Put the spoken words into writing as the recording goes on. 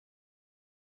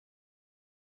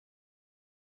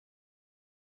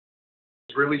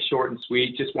really short and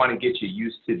sweet. Just want to get you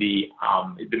used to the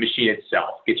machine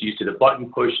itself, get you used to the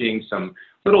button pushing, some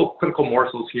little clinical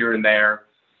morsels here and there.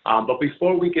 But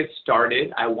before we get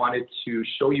started, I wanted to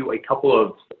show you a couple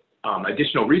of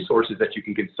additional resources that you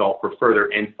can consult for further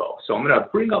info. So I'm going to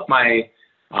bring up my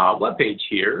webpage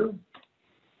here.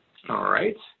 All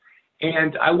right.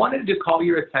 And I wanted to call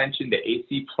your attention to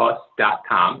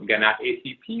acplus.com. Again, not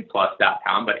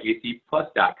acpplus.com, but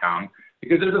acplus.com,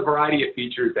 because there's a variety of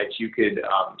features that you could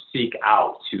seek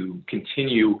out to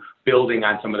continue building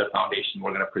on some of the foundation we're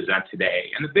going to present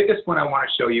today. And the biggest one I want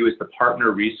to show you is the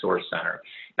Partner Resource Center.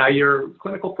 Now, your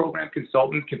clinical program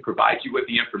consultant can provide you with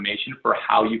the information for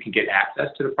how you can get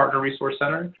access to the Partner Resource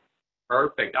Center.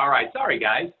 Perfect. All right. Sorry,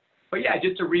 guys. But yeah,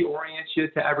 just to reorient you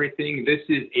to everything, this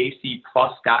is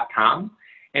acplus.com.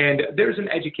 And there's an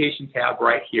education tab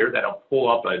right here that'll pull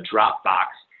up a drop box.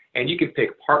 And you can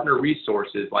pick partner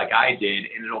resources like I did,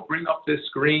 and it'll bring up this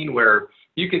screen where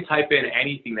you can type in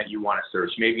anything that you want to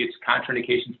search. Maybe it's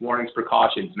contraindications, warnings,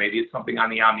 precautions. Maybe it's something on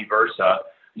the OmniVersa.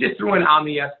 Just throw in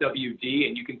OmniSWD,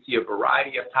 and you can see a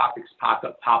variety of topics pop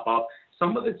up.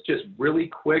 Some of it's just really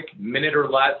quick, minute or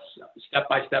less,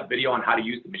 step-by-step video on how to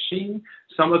use the machine.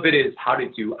 Some of it is how to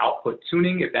do output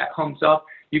tuning if that comes up.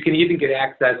 You can even get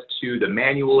access to the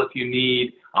manual if you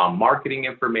need, marketing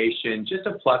information, just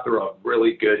a plethora of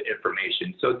really good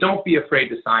information. So don't be afraid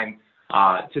to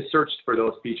search for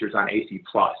those features on AC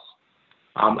Plus.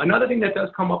 Another thing that does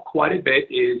come up quite a bit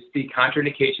is the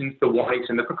contraindications, the warnings,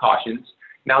 and the precautions.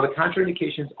 Now, the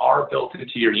contraindications are built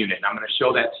into your unit, and I'm going to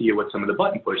show that to you with some of the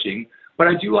button pushing. But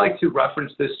I do like to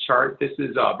reference this chart. This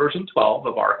is version 12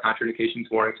 of our contraindications,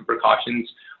 warnings, and precautions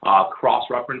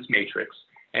cross-reference matrix.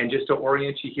 And just to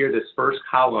orient you here, this first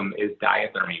column is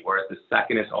diathermy, whereas the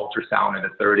second is ultrasound and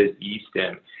the third is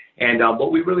e-stim. And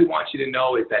what we really want you to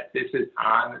know is that this is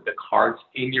on the carts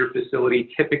in your facility.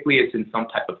 Typically, it's in some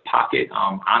type of pocket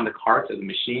on the carts of the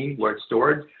machine where it's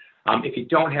stored. If you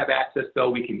don't have access, though,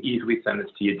 we can easily send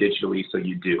this to you digitally, so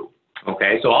you do.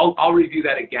 Okay, so I'll review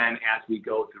that again as we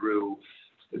go through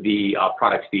the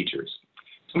product features.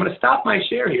 So I'm going to stop my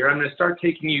share here. I'm going to start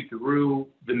taking you through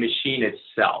the machine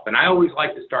itself. And I always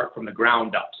like to start from the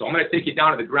ground up. So I'm going to take you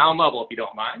down to the ground level if you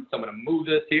don't mind. So I'm going to move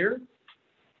this here.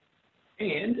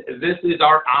 And this is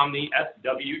our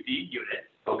OmniSWD unit,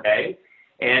 okay?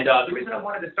 And the reason I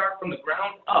wanted to start from the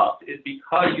ground up is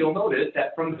because you'll notice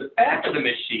that from the back of the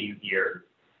machine here,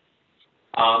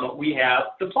 we have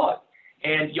the plug.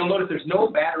 And you'll notice there's no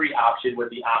battery option with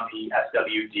the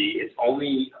OmniSWD. It's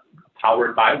only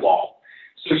powered by wall.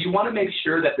 So you want to make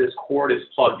sure that this cord is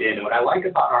plugged in. And what I like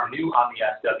about our new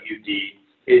OmniSWD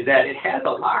is that it has a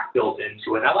lock built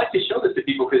into it. And I like to show this to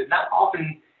people because it's not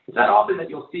often that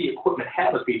you'll see equipment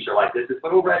have a feature like this. This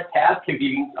little red tab can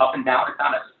be moved up and down. It's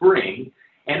on a spring.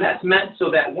 And that's meant so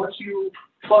that once you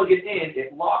plug it in,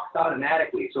 it locks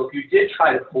automatically. So if you did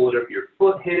try to pull it, or if your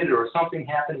foot hit it or something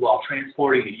happened while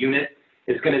transporting the unit,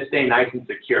 it's going to stay nice and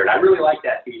secured. I really like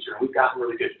that feature, and we've gotten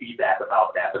really good feedback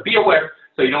about that. But be aware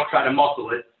so you don't try to muscle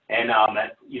it and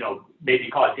maybe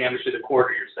cause damage to the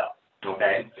cord or yourself.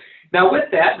 Okay. Now with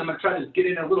that, I'm going to try to get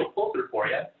in a little closer for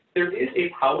you. There is a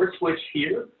power switch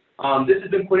here. This has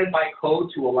been put in by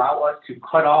code to allow us to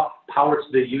cut off power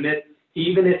to the unit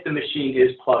even if the machine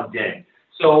is plugged in.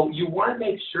 So you want to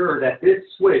make sure that this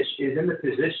switch is in the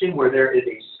position where there is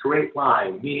a straight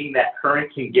line, meaning that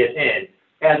current can get in,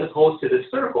 as opposed to the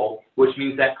circle, which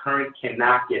means that current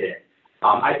cannot get in.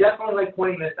 I definitely like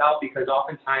pointing this out because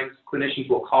oftentimes clinicians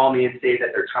will call me and say that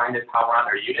they're trying to power on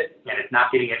their unit and it's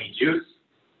not getting any juice.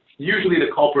 Usually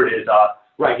the culprit is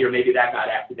right here. Maybe that got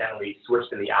accidentally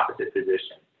switched in the opposite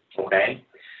position, okay?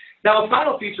 Now, a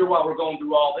final feature while we're going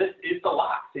through all this is the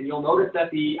locks. And you'll notice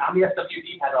that the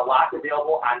OmniSWD has a lock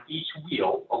available on each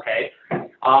wheel, okay?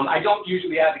 I don't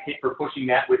usually advocate for pushing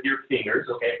that with your fingers,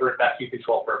 okay, for infection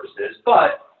control purposes.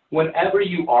 But whenever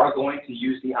you are going to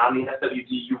use the OmniSWD,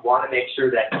 you want to make sure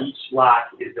that each lock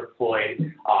is deployed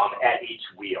at each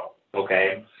wheel,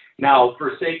 okay? Now,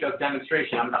 for sake of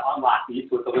demonstration, I'm going to unlock these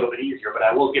so it's a little bit easier, but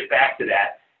I will get back to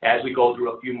that as we go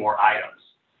through a few more items.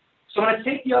 So I'm going to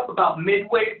take you up about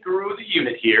midway through the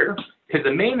unit here, because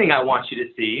the main thing I want you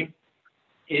to see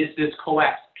is this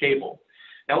coax cable.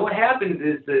 Now what happens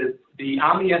is the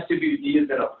OmniSWD is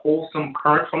going to pull some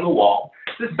current from the wall.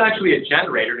 It's essentially a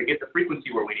generator to get the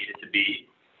frequency where we need it to be,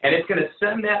 and it's going to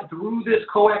send that through this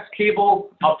coax cable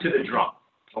up to the drum.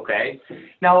 Okay.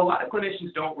 Now a lot of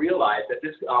clinicians don't realize that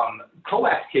this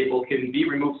coax cable can be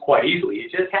removed quite easily. You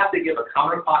just have to give a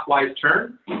counterclockwise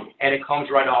turn, and it comes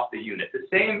right off the unit. The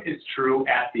same is true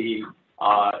at the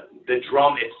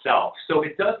drum itself. So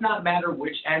it does not matter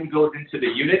which end goes into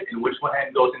the unit and which one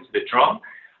end goes into the drum.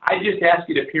 I just ask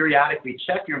you to periodically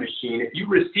check your machine. If you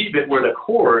receive it where the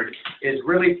cord is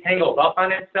really tangled up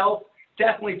on itself,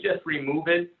 definitely just remove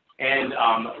it and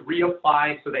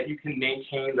reapply so that you can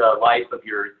maintain the life of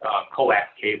your coax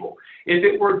cable. If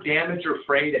it were damaged or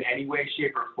frayed in any way,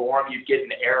 shape, or form, you'd get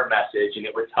an error message and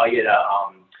it would tell you to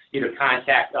either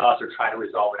contact us or try to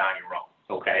resolve it on your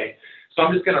own, okay? So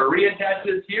I'm just going to reattach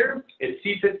this here. It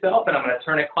seats itself, and I'm going to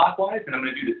turn it clockwise, and I'm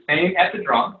going to do the same at the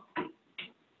drum.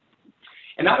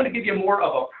 And I'm going to give you more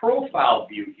of a profile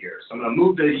view here. So I'm going to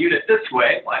move the unit this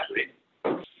way. Well,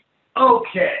 actually,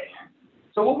 okay.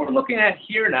 So what we're looking at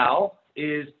here now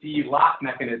is the lock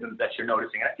mechanisms that you're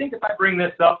noticing. I think if I bring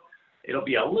this up, it'll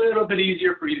be a little bit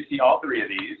easier for you to see all three of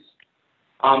these.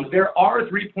 There are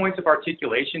 3 points of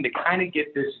articulation to kind of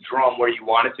get this drum where you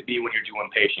want it to be when you're doing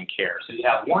patient care. So you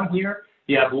have one here,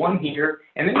 you have one here,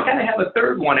 and then you kind of have a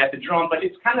third one at the drum, but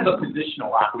it's kind of a positional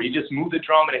lock where you just move the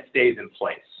drum and it stays in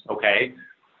place, okay?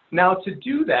 Now to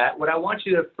do that, what I want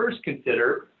you to first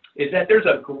consider is that there's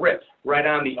a grip right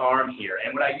on the arm here.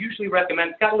 And what I usually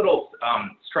recommend, it's got a little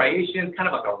striation, kind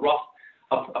of like a rough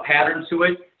a pattern to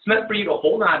it. It's meant for you to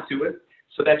hold on to it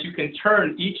so that you can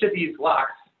turn each of these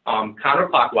locks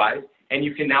counterclockwise, and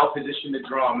you can now position the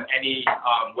drum any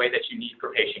way that you need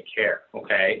for patient care,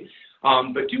 okay?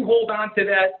 But do hold on to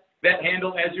that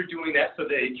handle as you're doing that so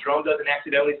the drum doesn't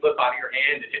accidentally slip out of your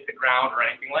hand and hit the ground or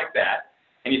anything like that.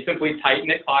 And you simply tighten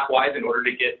it clockwise in order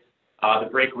to get the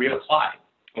brake reapplied,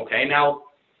 okay? Now,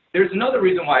 there's another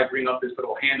reason why I bring up this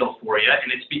little handle for you,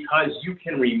 and it's because you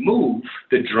can remove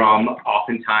the drum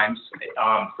oftentimes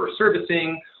for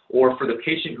servicing or for the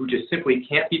patient who just simply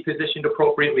can't be positioned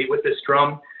appropriately with this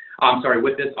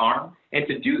with this arm. And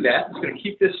to do that, I'm going to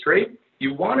keep this straight.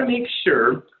 You want to make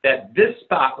sure that this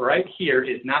spot right here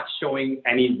is not showing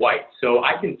any white. So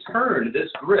I can turn this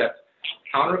grip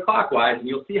counterclockwise, and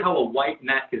you'll see how a white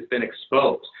neck has been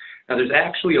exposed. Now, there's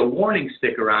actually a warning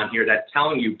sticker on here that's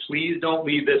telling you, please don't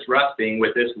leave this resting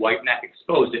with this white neck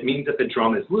exposed. It means that the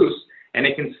drum is loose, and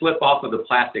it can slip off of the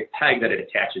plastic peg that it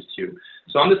attaches to.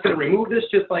 So I'm just going to remove this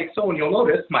just like so, and you'll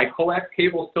notice my coax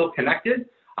cable is still connected.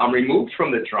 I'm removed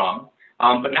from the drum,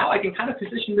 but now I can kind of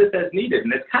position this as needed,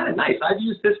 and it's kind of nice. I've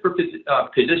used this for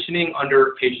positioning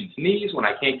under patients' knees when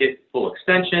I can't get full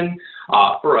extension.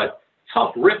 For a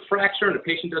tough rib fracture and the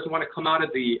patient doesn't want to come out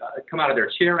of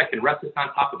their chair, I can rest this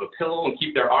on top of a pillow and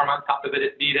keep their arm on top of it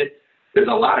if needed. There's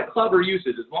a lot of clever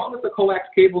uses. As long as the coax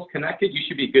cable is connected, you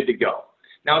should be good to go.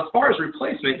 Now, as far as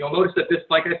replacement, you'll notice that this,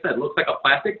 like I said, looks like a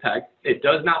plastic peg. It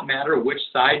does not matter which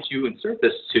side you insert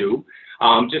this to.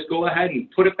 Just go ahead and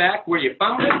put it back where you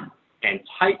found it and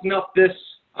tighten up this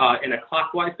in a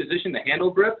clockwise position, the handle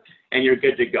grip, and you're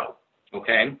good to go,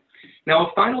 okay? Now,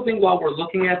 a final thing while we're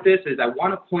looking at this is I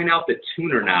want to point out the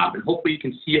tuner knob, and hopefully you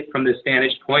can see it from this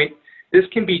vantage point. This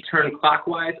can be turned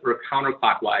clockwise or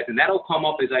counterclockwise, and that'll come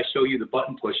up as I show you the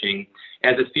button pushing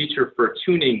as a feature for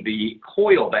tuning the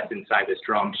coil that's inside this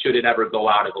drum should it ever go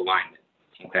out of alignment,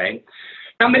 okay?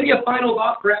 Now, maybe a final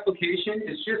thought for application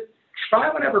is just try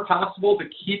whenever possible to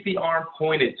keep the arm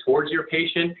pointed towards your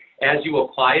patient as you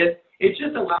apply it. It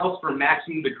just allows for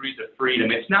maximum degrees of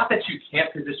freedom. It's not that you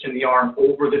can't position the arm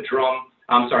over the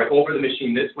over the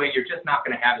machine this way. You're just not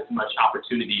going to have as much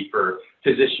opportunity for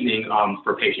positioning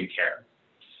for patient care.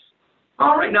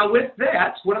 All right, now with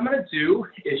that, what I'm going to do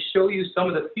is show you some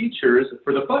of the features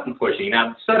for the button pushing. Now,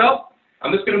 to set up,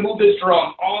 I'm just going to move this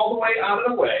drum all the way out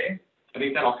of the way. I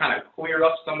think that'll kind of clear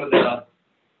up some of the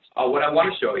what I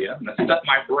want to show you. I'm going to set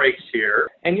my brakes here.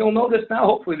 And you'll notice now,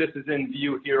 hopefully this is in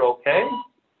view here okay.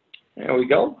 There we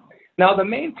go. Now the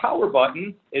main power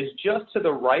button is just to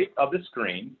the right of the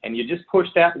screen, and you just push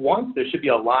that once. There should be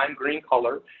a lime green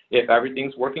color if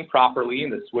everything's working properly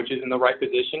and the switch is in the right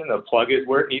position and the plug is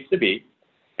where it needs to be.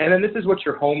 And then this is what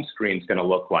your home screen is going to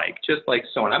look like, just like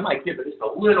so. And I might give it just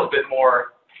a little bit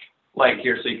more light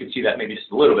here so you can see that maybe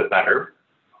just a little bit better.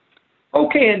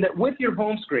 Okay, and with your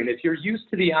home screen, if you're used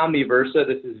to the OmniVersa,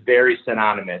 this is very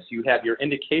synonymous. You have your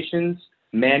indications,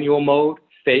 manual mode,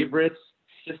 favorites,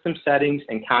 system settings,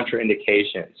 and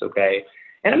contraindications, okay?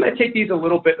 And I'm going to take these a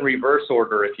little bit in reverse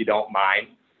order if you don't mind.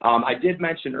 I did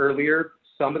mention earlier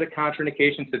some of the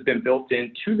contraindications have been built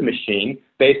into the machine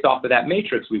based off of that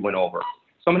matrix we went over.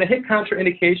 So I'm going to hit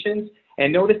contraindications,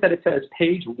 and notice that it says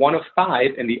page 1 of 5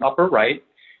 in the upper right.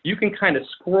 You can kind of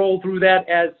scroll through that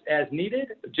as needed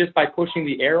just by pushing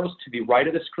the arrows to the right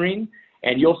of the screen,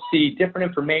 and you'll see different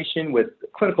information with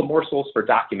clinical morsels for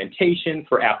documentation,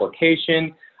 for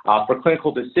application, for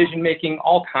clinical decision-making,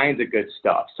 all kinds of good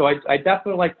stuff. So I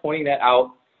definitely like pointing that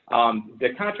out. The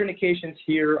contraindications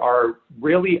here are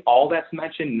really all that's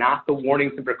mentioned, not the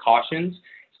warnings and precautions.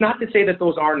 It's not to say that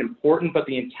those aren't important, but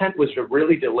the intent was to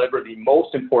really deliver the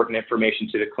most important information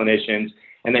to the clinicians,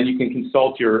 and then you can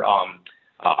consult your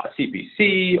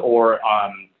CPC or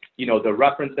you know,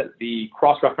 the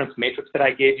cross-reference matrix that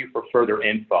I gave you for further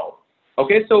info.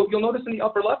 Okay, so you'll notice in the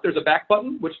upper left, there's a back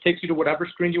button, which takes you to whatever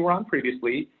screen you were on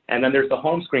previously, and then there's the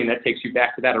home screen that takes you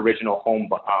back to that original home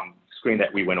screen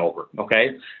that we went over, okay?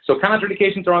 So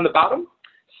contraindications are on the bottom.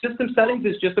 System settings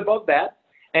is just above that.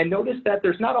 And notice that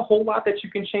there's not a whole lot that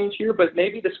you can change here, but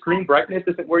maybe the screen brightness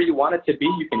isn't where you want it to be.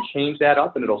 You can change that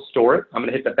up and it'll store it. I'm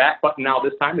going to hit the back button now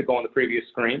this time to go on the previous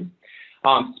screen.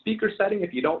 Speaker setting,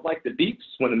 if you don't like the beeps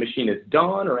when the machine is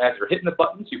done or as you're hitting the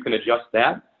buttons, you can adjust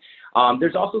that.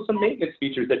 There's also some maintenance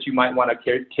features that you might want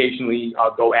to occasionally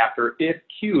go after if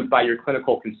cued by your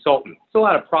clinical consultant. There's a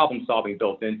lot of problem solving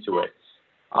built into it.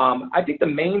 I think the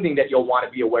main thing that you'll want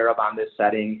to be aware of on this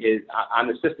setting is, on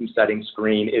the system settings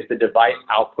screen, is the device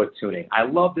output tuning. I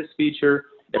love this feature.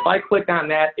 If I click on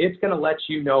that, it's going to let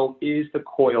you know, is the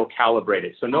coil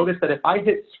calibrated? So notice that if I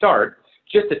hit start,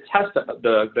 just to test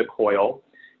the coil,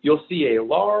 you'll see a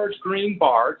large green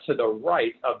bar to the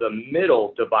right of the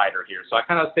middle divider here. So I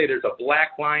kind of say there's a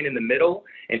black line in the middle,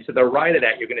 and to the right of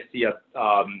that, you're going to see a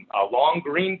long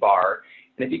green bar.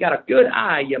 And if you got a good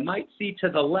eye, you might see to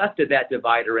the left of that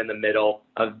divider in the middle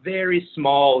a very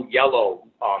small yellow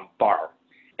bar.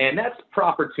 And that's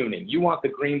proper tuning. You want the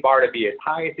green bar to be as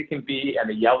high as it can be and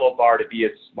the yellow bar to be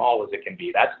as small as it can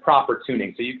be. That's proper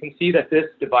tuning. So you can see that this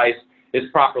device is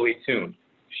properly tuned.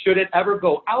 Should it ever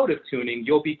go out of tuning,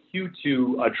 you'll be cued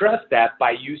to address that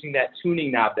by using that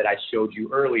tuning knob that I showed you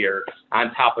earlier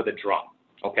on top of the drum.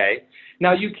 Okay.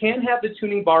 Now you can have the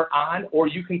tuning bar on, or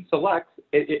you can select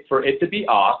for it to be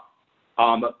off,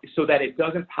 so that it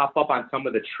doesn't pop up on some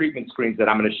of the treatment screens that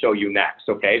I'm going to show you next.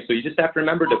 Okay. So you just have to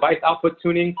remember device output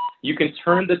tuning. You can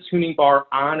turn the tuning bar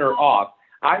on or off.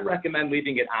 I recommend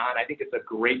leaving it on. I think it's a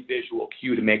great visual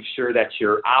cue to make sure that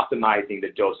you're optimizing the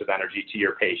dose of energy to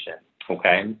your patient.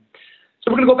 Okay.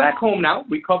 So we're going to go back home now.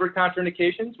 We covered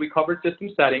contraindications. We covered system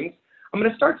settings. I'm going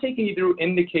to start taking you through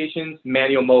indications,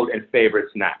 manual mode, and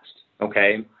favorites next,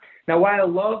 okay? Now, why I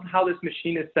love how this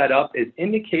machine is set up is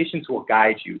indications will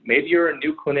guide you. Maybe you're a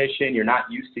new clinician, you're not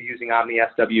used to using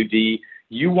OmniSWD,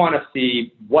 you want to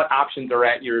see what options are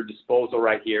at your disposal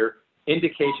right here.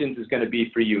 Indications is going to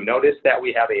be for you. Notice that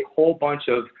we have a whole bunch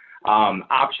of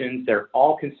options. They're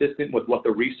all consistent with what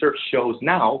the research shows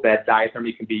now that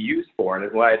diathermy can be used for.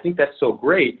 And what I think that's so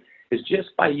great is just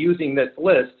by using this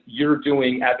list, you're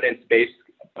doing evidence-based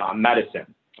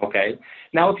medicine, okay?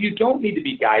 Now, if you don't need to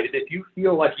be guided, if you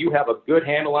feel like you have a good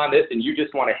handle on this and you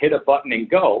just want to hit a button and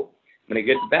go, I'm going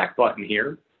to get the back button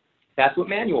here, that's what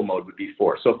manual mode would be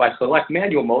for. So if I select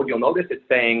manual mode, you'll notice it's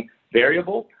saying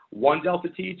variable, 1 delta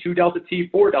T, 2 delta T,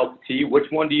 4 delta T, which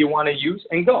one do you want to use,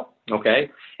 and go, okay?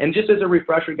 And just as a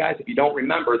refresher, guys, if you don't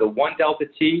remember, the 1 delta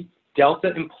T,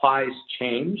 delta implies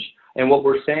change. And what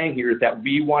we're saying here is that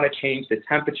we want to change the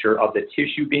temperature of the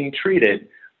tissue being treated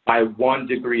by 1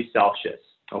 degree Celsius,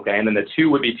 okay? And then the 2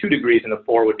 would be 2 degrees and the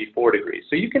 4 would be 4 degrees.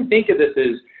 So you can think of this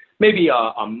as maybe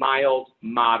a mild,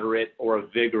 moderate, or a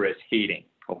vigorous heating,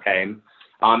 okay?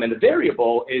 And the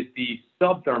variable is the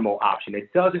subthermal option.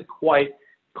 It doesn't quite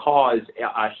cause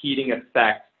a heating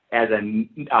effect as a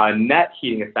net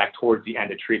heating effect towards the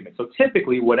end of treatment. So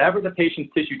typically, whatever the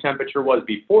patient's tissue temperature was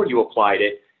before you applied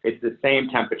it, it's the same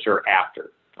temperature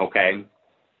after, okay?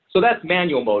 So that's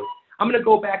manual mode. I'm going to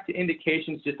go back to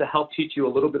indications just to help teach you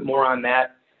a little bit more on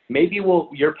that. Maybe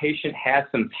your patient has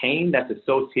some pain that's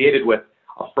associated with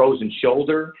a frozen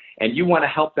shoulder, and you want to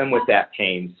help them with that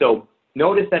pain. So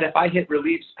notice that if I hit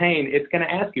relieves pain, it's going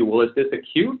to ask you, well, is this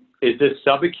acute, is this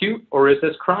subacute, or is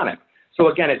this chronic? So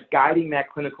again, it's guiding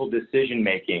that clinical decision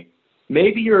making.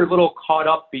 Maybe you're a little caught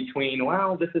up between,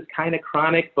 well, this is kind of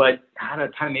chronic, but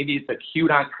maybe it's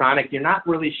acute on chronic. You're not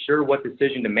really sure what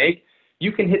decision to make.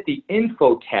 You can hit the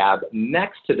info tab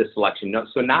next to the selection.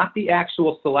 So not the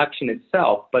actual selection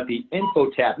itself, but the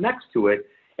info tab next to it,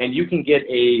 and you can get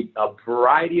a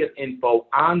variety of info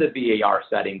on the VAR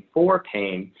setting for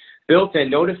pain. Built in,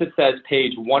 notice it says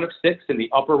page 1 of 6 in the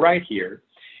upper right here.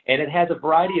 And it has a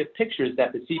variety of pictures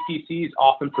that the CPCs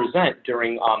often present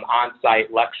during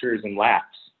on-site lectures and labs,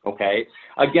 okay?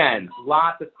 Again,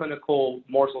 lots of clinical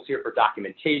morsels here for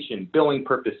documentation, billing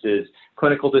purposes,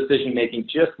 clinical decision-making,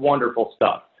 just wonderful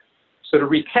stuff. So to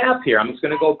recap here, I'm just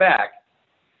going to go back.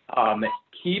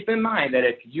 Keep in mind that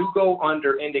if you go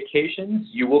under indications,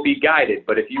 you will be guided.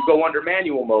 But if you go under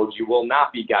manual modes, you will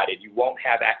not be guided. You won't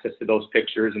have access to those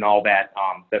pictures and all that,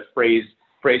 the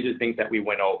phrases, things that we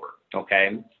went over,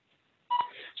 okay?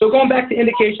 So going back to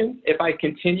indications, if I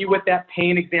continue with that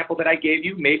pain example that I gave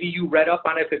you, maybe you read up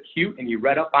on acute and you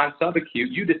read up on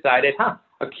subacute, you decided,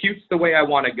 acute's the way I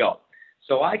want to go.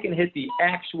 So I can hit the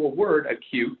actual word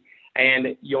acute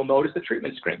and you'll notice the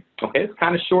treatment screen. Okay, it's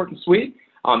kind of short and sweet.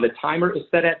 The timer is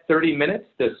set at 30 minutes.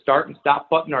 The start and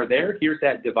stop button are there. Here's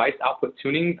that device output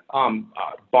tuning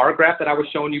bar graph that I was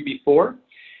showing you before.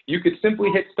 You could simply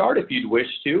hit start if you'd wish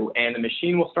to, and the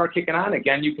machine will start kicking on.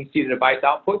 Again, you can see the device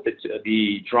output,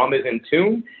 the drum is in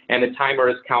tune, and the timer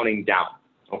is counting down,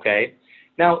 okay?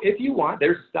 Now, if you want,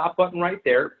 there's a stop button right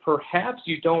there. Perhaps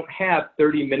you don't have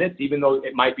 30 minutes, even though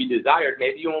it might be desired.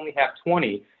 Maybe you only have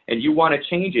 20, and you want to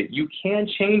change it. You can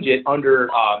change it under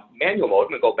manual mode. I'm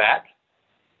going to go back.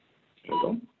 There we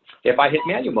go. If I hit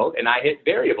manual mode and I hit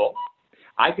variable,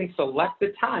 I can select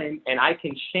the time and I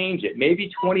can change it. Maybe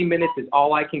 20 minutes is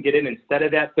all I can get in instead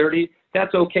of that 30.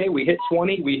 That's okay. We hit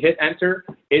 20, we hit enter,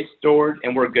 it's stored,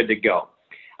 and we're good to go.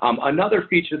 Another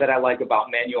feature that I like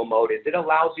about manual mode is it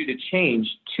allows you to change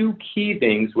two key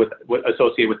things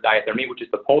associated with diathermy, which is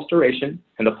the pulse duration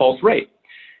and the pulse rate.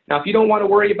 Now, if you don't want to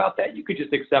worry about that, you could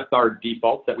just accept our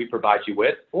defaults that we provide you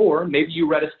with, or maybe you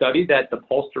read a study that the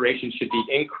pulse duration should be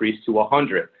increased to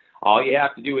 100. All you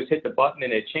have to do is hit the button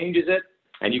and it changes it,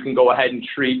 and you can go ahead and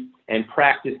treat and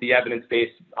practice the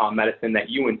evidence-based medicine that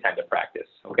you intend to practice.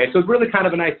 Okay, so it's really kind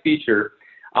of a nice feature.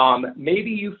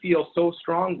 Maybe you feel so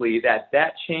strongly that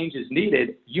that change is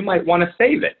needed, you might want to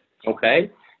save it. Okay,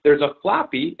 there's a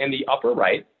floppy in the upper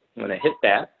right. I'm going to hit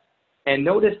that. And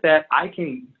notice that I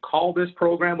can call this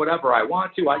program whatever I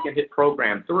want to. I can hit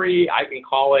program 3. I can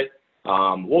call it,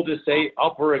 we'll just say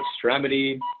upper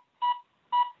extremity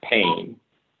pain.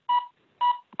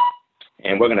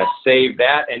 And we're going to save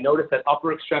that. And notice that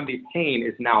upper extremity pain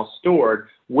is now stored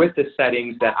with the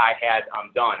settings that I had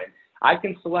done. And I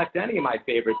can select any of my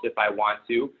favorites if I want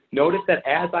to. Notice that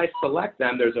as I select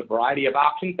them, there's a variety of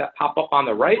options that pop up on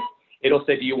the right. It'll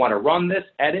say, do you want to run this,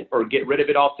 edit, or get rid of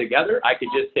it altogether? I could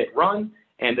just hit run,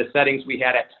 and the settings we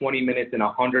had at 20 minutes and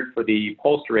 100 for the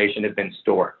pulse duration have been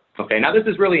stored. Okay, now this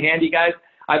is really handy, guys.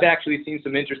 I've actually seen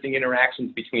some interesting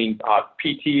interactions between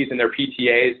PTs and their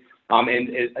PTAs, and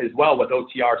as well with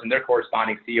OTRs and their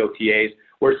corresponding COTAs,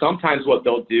 where sometimes what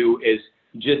they'll do is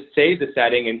just save the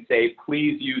setting and say,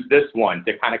 please use this one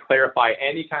to kind of clarify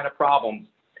any kind of problems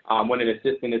when an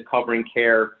assistant is covering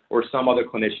care or some other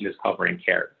clinician is covering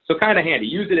care. So kind of handy.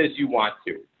 Use it as you want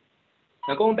to.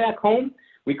 Now going back home,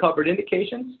 we covered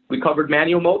indications. We covered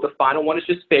manual mode. The final one is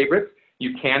just favorites.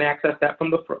 You can access that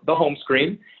from the home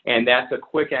screen, and that's a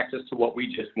quick access to what we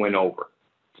just went over.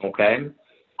 Okay?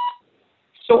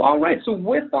 So all right, so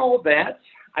with all that,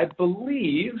 I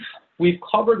believe we've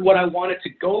covered what I wanted to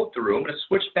go through. I'm going to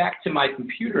switch back to my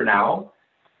computer now.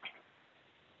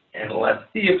 And let's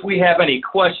see if we have any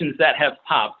questions that have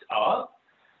popped up.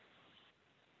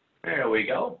 There we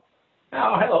go.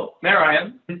 Oh, hello. There I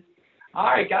am. All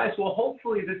right, guys. Well,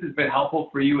 hopefully this has been helpful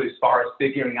for you as far as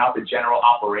figuring out the general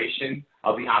operation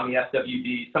of the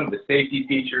OmniSWD, some of the safety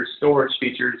features, storage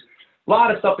features, a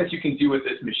lot of stuff that you can do with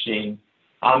this machine.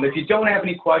 If you don't have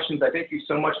any questions, I thank you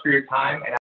so much for your time. And